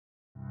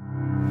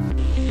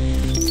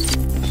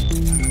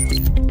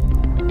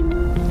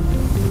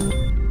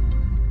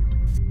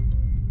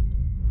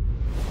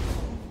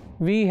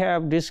We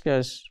have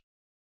discussed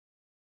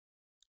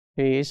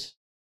face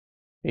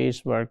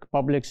work,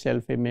 public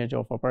self-image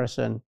of a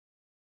person,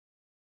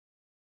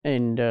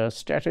 and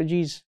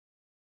strategies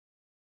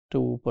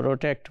to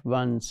protect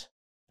one's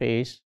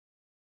face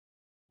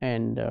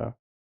and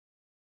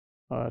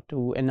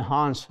to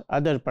enhance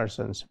other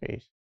person's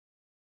face.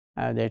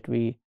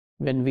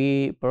 When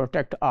we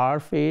protect our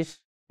face,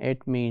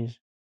 it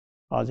means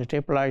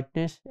positive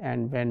politeness,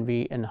 and when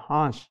we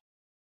enhance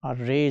or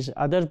raise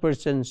other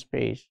person's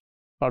face,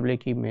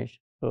 public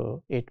image,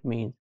 so it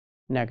means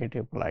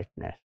negative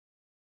politeness.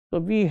 So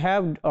we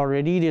have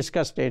already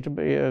discussed it.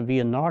 We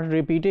are not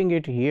repeating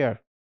it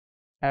here.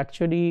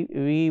 Actually,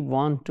 we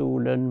want to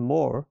learn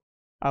more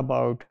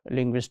about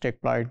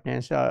linguistic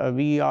politeness.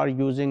 We are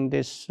using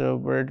this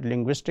word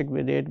linguistic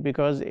with it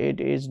because it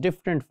is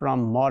different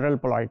from moral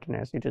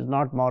politeness. It is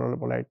not moral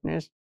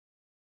politeness.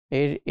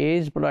 It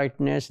is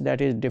politeness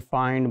that is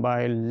defined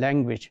by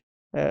language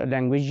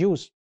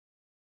use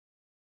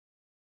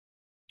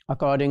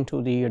according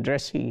to the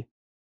addressee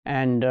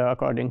and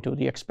according to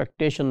the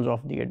expectations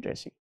of the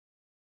addressee.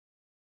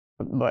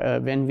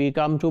 But when we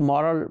come to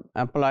moral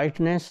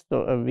politeness,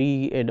 so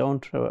we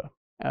don't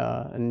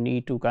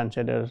need to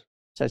consider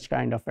such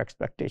kind of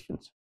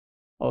expectations.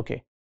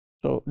 Okay,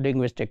 so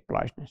linguistic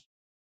politeness.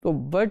 So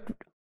what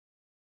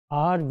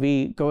are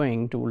we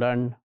going to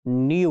learn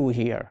new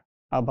here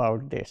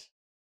about this?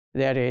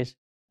 That is,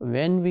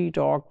 when we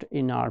talked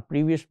in our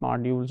previous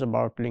modules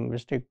about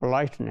linguistic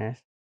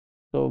politeness,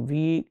 so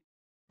we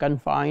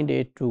confined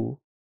it to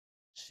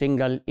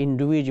single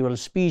individual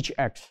speech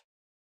acts.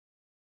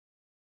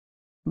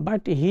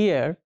 But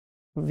here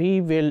we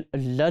will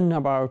learn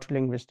about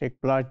linguistic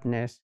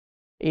politeness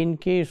in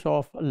case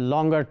of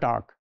longer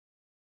talk,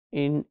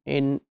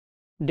 in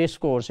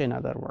discourse, in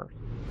other words.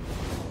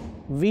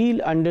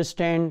 We'll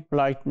understand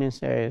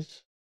politeness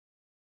as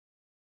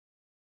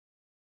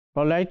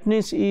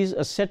politeness is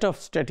a set of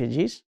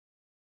strategies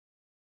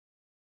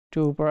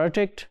to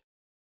protect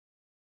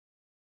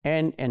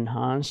and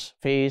enhance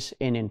face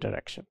in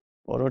interaction,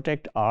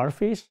 protect our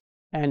face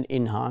and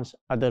enhance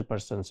other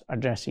person's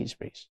addressee's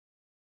face.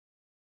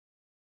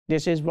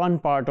 This is one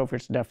part of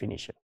its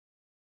definition.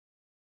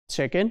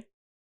 Second,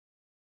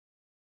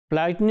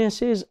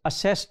 politeness is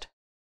assessed.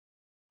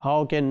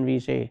 How can we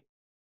say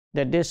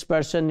that this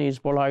person is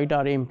polite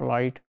or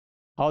impolite?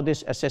 How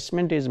this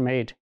assessment is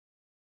made?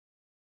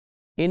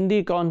 In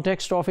the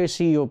context of a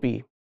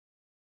COP,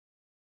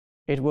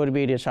 it would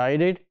be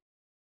decided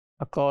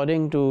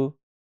according to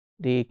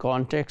the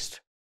context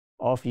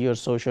of your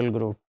social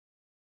group,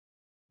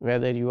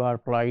 whether you are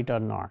polite or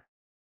not.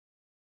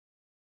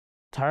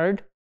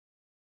 Third,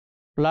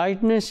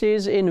 politeness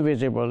is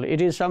invisible. It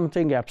is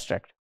something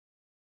abstract.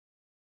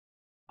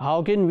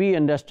 How can we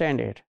understand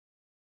it?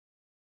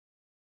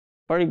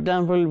 For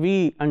example,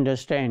 we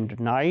understand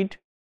night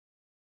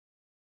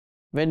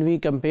when we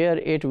compare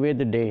it with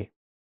the day.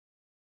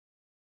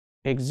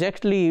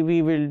 Exactly,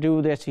 we will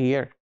do this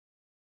here.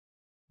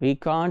 We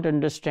can't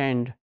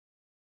understand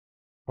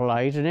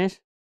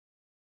politeness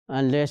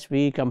unless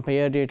we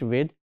compare it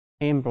with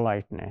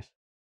impoliteness.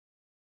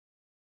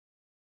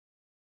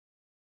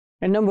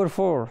 And number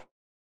 4,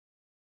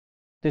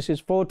 this is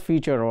fourth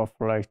feature of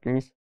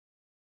politeness.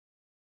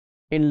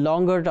 In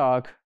longer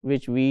talk,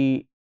 which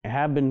we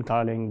have been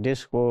calling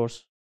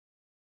discourse,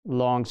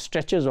 long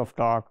stretches of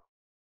talk,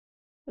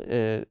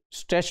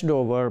 stretched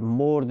over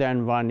more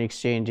than one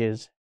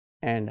exchanges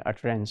and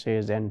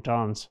utterances and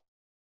turns.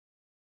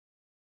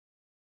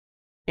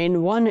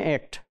 In one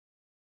act,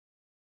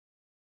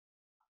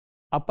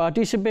 a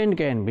participant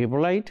can be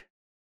polite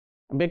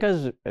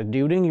because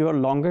during your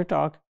longer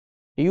talk,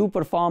 you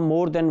perform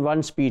more than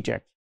one speech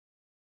act.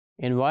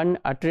 In one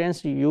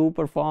utterance, you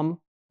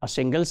perform a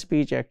single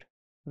speech act.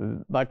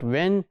 But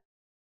when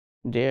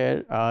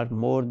there are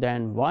more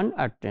than one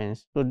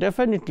utterance, so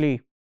definitely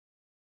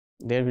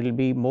there will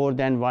be more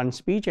than one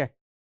speech act.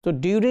 So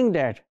during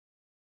that,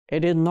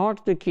 it is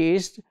not the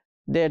case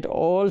that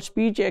all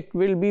speech act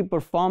will be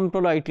performed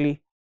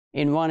politely.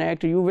 In one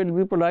act you will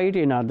be polite,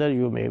 in other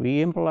you may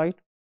be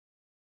impolite.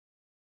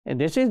 And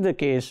this is the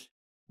case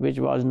which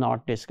was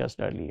not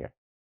discussed earlier.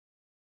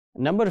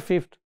 Number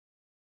 5,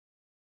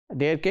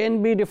 there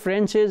can be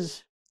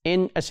differences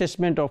in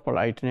assessment of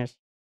politeness.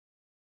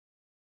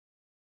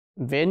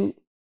 When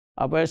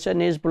a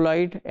person is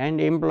polite and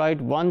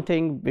impolite, one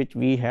thing which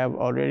we have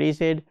already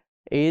said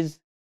is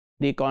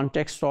the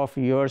context of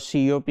your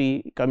COP,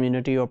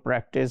 community or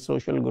practice,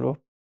 social group.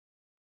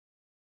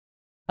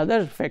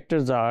 Other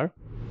factors are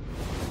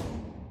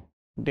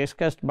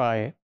discussed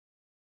by,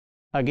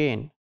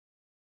 again,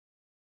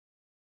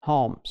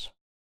 Holmes.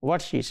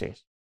 What she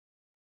says?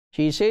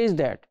 She says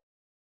that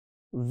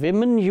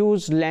women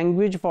use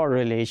language for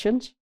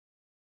relations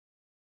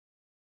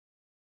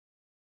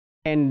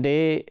and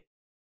they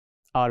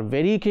are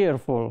very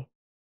careful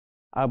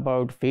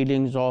about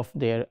feelings of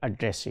their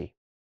addressee.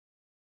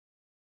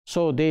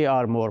 So they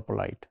are more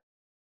polite.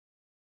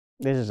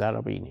 This is our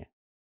opinion.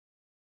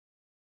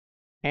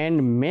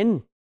 And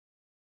men,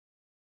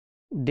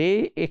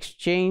 they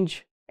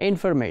exchange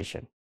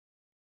information.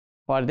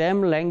 For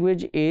them,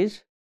 language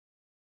is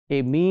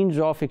a means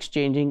of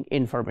exchanging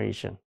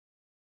information.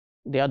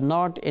 They are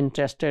not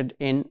interested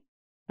in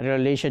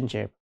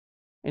relationship,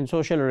 in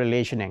social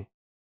relationing.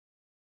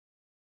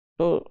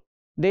 So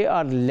they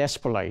are less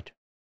polite.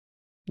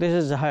 This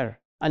is her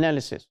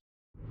analysis.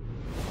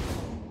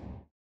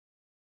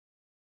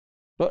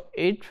 So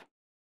it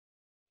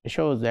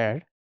shows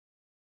that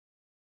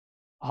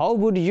how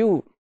would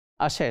you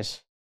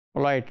assess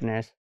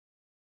politeness?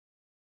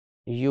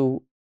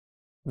 You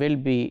will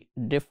be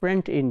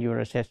different in your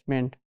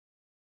assessment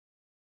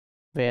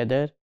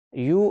whether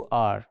you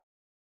are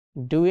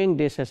doing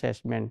this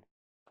assessment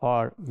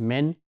for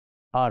men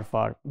or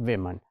for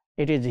women.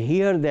 It is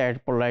here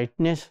that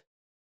politeness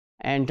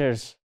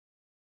enters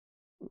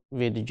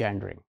with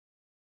gendering,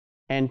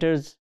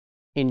 enters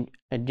in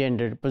a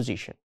gendered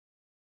position.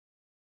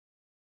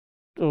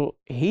 So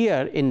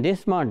here in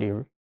this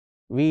module,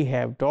 we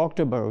have talked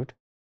about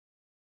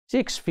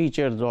 6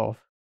 features of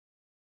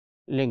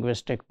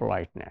linguistic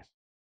politeness,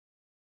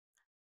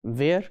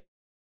 where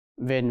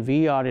when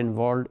we are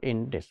involved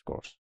in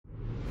discourse.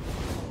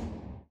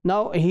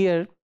 Now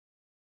here,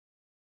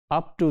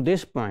 up to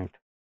this point,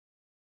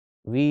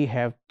 we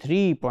have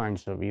 3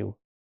 points of view.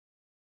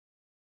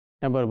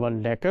 Number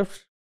 1,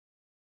 Lekers.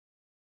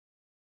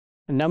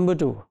 Number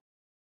 2,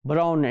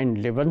 Brown and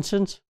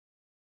Levinson.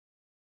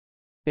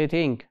 They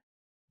think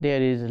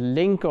there is a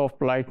link of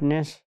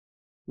politeness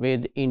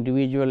with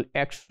individual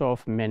acts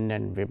of men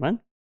and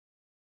women,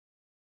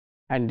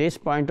 and this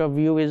point of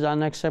view is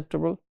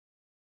unacceptable.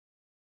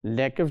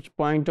 Lekers'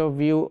 point of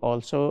view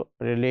also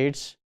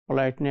relates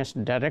politeness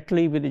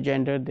directly with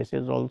gender. This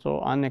is also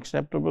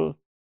unacceptable.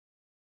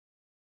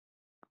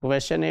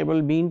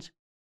 Questionable means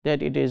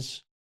that it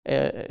is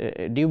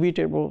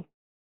dubitable.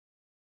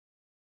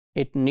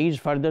 It needs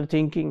further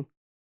thinking.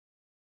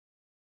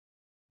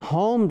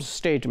 Holmes'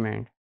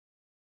 statement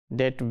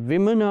that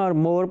women are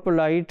more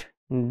polite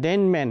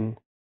than men,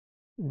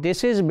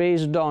 this is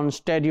based on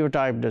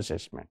stereotyped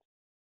assessment.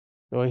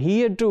 So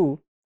here too,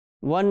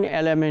 one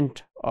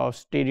element of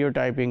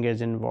stereotyping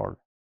is involved.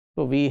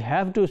 So we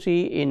have to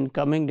see in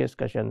coming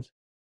discussions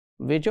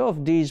which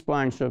of these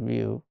points of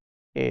view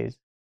is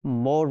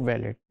more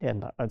valid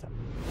than the other.